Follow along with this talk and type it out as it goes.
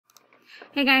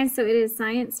Hey guys, so it is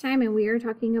science time and we are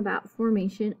talking about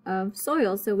formation of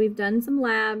soil. So we've done some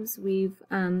labs, you've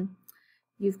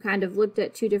kind of looked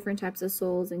at two different types of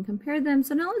soils and compared them.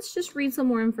 So now let's just read some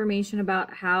more information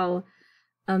about how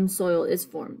soil is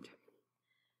formed.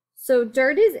 So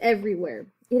dirt is everywhere.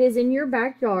 It is in your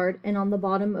backyard and on the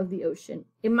bottom of the ocean.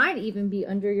 It might even be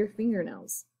under your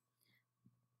fingernails.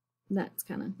 That's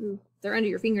kind of, they're under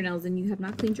your fingernails and you have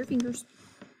not cleaned your fingers.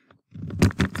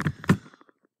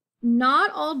 Not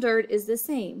all dirt is the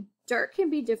same. Dirt can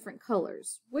be different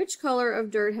colors. Which color of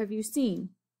dirt have you seen?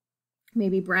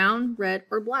 Maybe brown, red,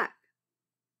 or black.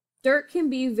 Dirt can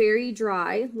be very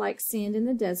dry, like sand in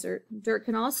the desert. Dirt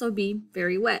can also be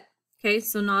very wet. Okay,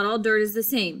 so not all dirt is the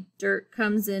same. Dirt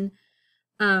comes in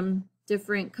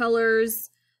different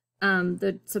colors.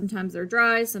 Sometimes they're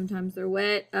dry, sometimes they're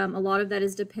wet. A lot of that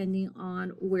is depending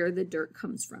on where the dirt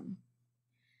comes from.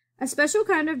 A special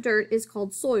kind of dirt is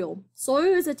called soil.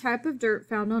 Soil is a type of dirt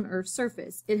found on Earth's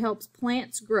surface. It helps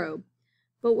plants grow.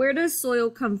 But where does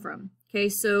soil come from? Okay,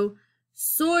 so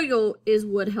soil is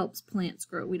what helps plants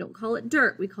grow. We don't call it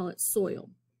dirt, we call it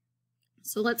soil.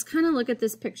 So let's kind of look at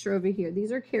this picture over here.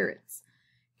 These are carrots.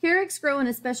 Carrots grow in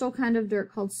a special kind of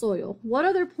dirt called soil. What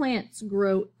other plants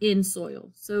grow in soil?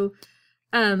 So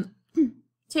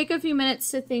take a few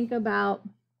minutes to think about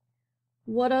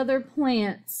what other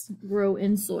plants grow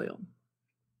in soil.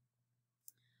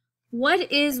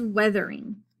 What is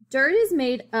weathering? Dirt is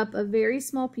made up of very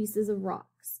small pieces of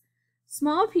rocks.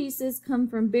 Small pieces come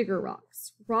from bigger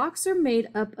rocks. Rocks are made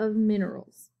up of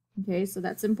minerals. Okay, so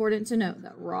that's important to know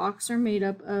that rocks are made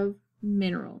up of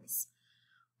minerals.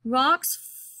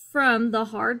 Rocks from the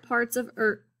hard parts of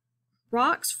Earth's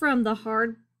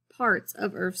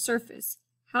surface.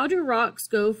 How do rocks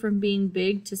go from being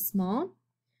big to small?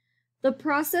 The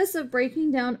process of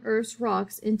breaking down Earth's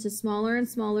rocks into smaller and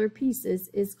smaller pieces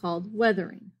is called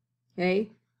weathering.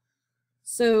 Okay,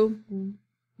 so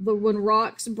when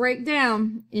rocks break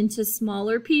down into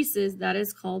smaller pieces, that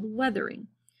is called weathering.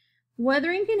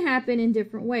 Weathering can happen in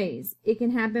different ways. It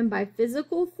can happen by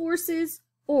physical forces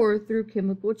or through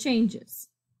chemical changes.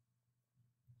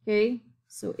 Okay,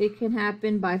 so it can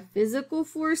happen by physical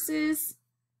forces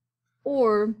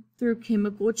or through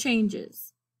chemical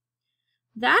changes.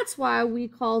 That's why we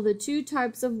call the two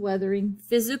types of weathering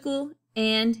physical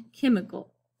and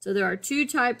chemical. So there are two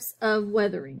types of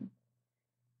weathering.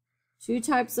 Two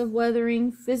types of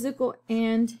weathering, physical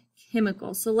and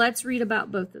chemical. So let's read about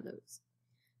both of those.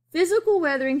 Physical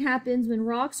weathering happens when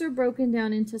rocks are broken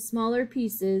down into smaller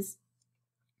pieces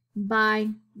by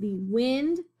the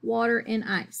wind, water, and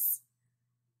ice.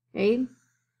 Okay?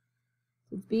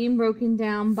 It's being broken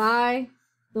down by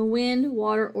the wind,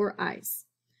 water, or ice.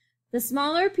 The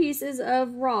smaller pieces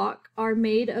of rock are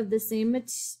made of the same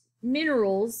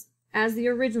minerals as the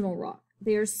original rock.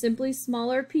 They are simply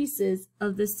smaller pieces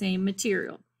of the same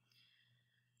material.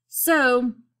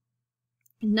 So,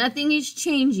 nothing is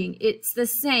changing. It's the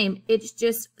same. It's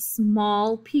just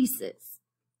small pieces.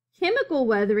 Chemical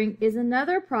weathering is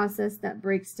another process that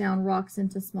breaks down rocks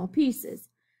into small pieces.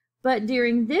 But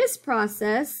during this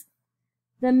process,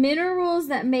 the minerals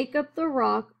that make up the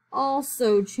rock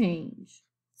also change.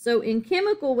 So in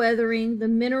chemical weathering, the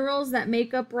minerals that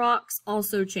make up rocks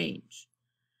also change.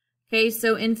 Okay,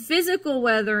 so in physical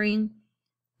weathering,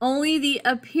 only the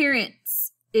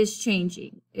appearance is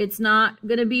changing. It's not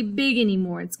going to be big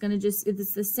anymore. It's going to just,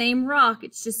 it's the same rock,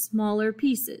 it's just smaller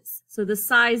pieces. So the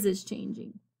size is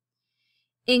changing.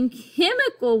 In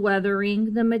chemical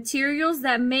weathering, the materials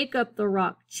that make up the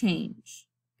rock change.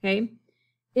 Okay,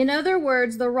 in other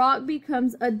words, the rock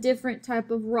becomes a different type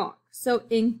of rock. So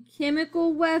in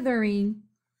chemical weathering,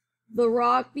 the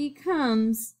rock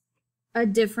becomes a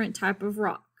different type of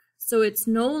rock. So it's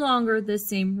no longer the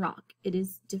same rock. It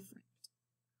is different.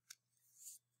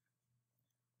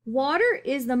 Water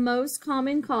is the most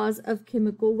common cause of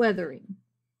chemical weathering.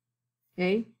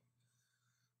 Okay?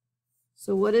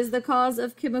 So what is the cause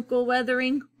of chemical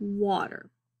weathering?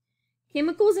 Water.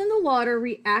 Chemicals in the water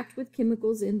react with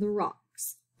chemicals in the rock.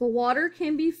 The water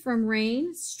can be from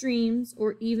rain, streams,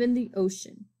 or even the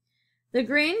ocean. The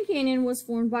Grand Canyon was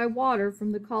formed by water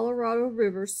from the Colorado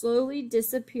River slowly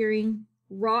disappearing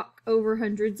rock over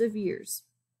hundreds of years.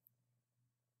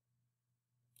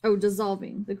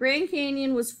 Dissolving. The Grand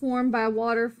Canyon was formed by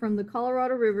water from the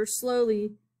Colorado River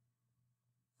slowly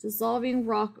dissolving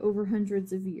rock over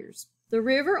hundreds of years. The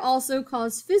river also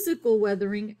caused physical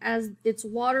weathering as its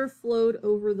water flowed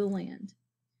over the land.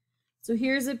 So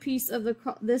here's a piece of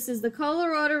this is the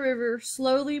Colorado River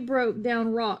slowly broke down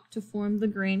rock to form the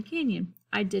Grand Canyon.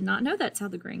 I did not know that's how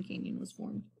the Grand Canyon was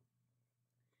formed.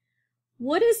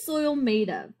 What is soil made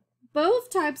of? Both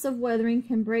types of weathering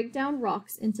can break down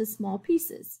rocks into small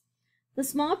pieces. The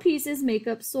small pieces make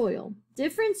up soil.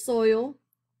 Different soil.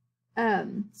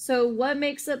 So what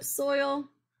makes up soil?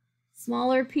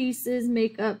 Smaller pieces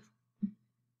make up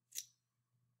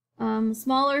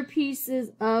smaller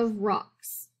pieces of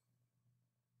rocks.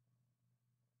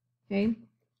 Okay.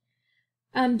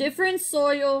 Different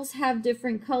soils have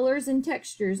different colors and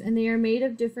textures, and they are made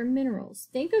of different minerals.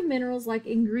 Think of minerals like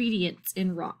ingredients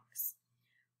in rocks.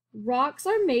 Rocks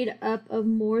are made up of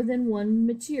more than one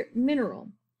mineral.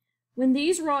 When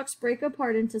these rocks break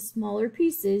apart into smaller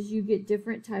pieces, you get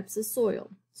different types of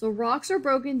soil. So rocks are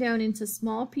broken down into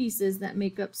small pieces that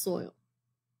make up soil.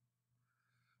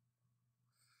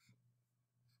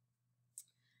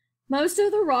 Most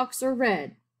of the rocks are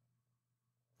red.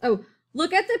 Oh,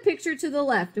 look at the picture to the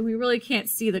left, and we really can't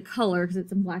see the color because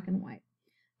it's in black and white.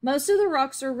 Most of the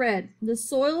rocks are red. The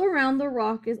soil around the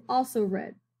rock is also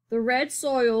red. The red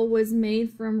soil was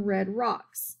made from red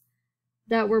rocks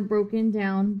that were broken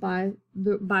down by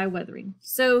weathering.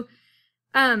 So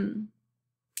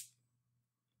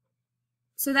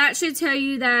that should tell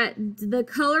you that the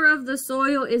color of the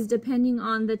soil is depending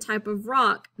on the type of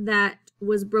rock that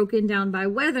was broken down by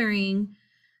weathering,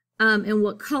 and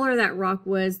what color that rock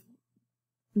was.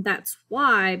 That's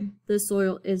why the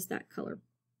soil is that color.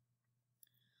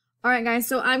 All right, guys,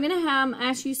 so I'm going to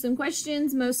ask you some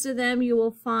questions. Most of them you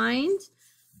will find,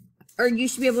 or you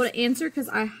should be able to answer because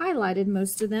I highlighted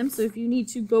most of them. So if you need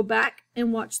to go back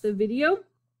and watch the video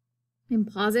and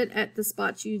pause it at the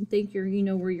spots you think you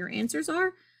know where your answers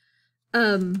are,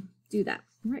 do that.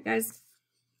 All right, guys.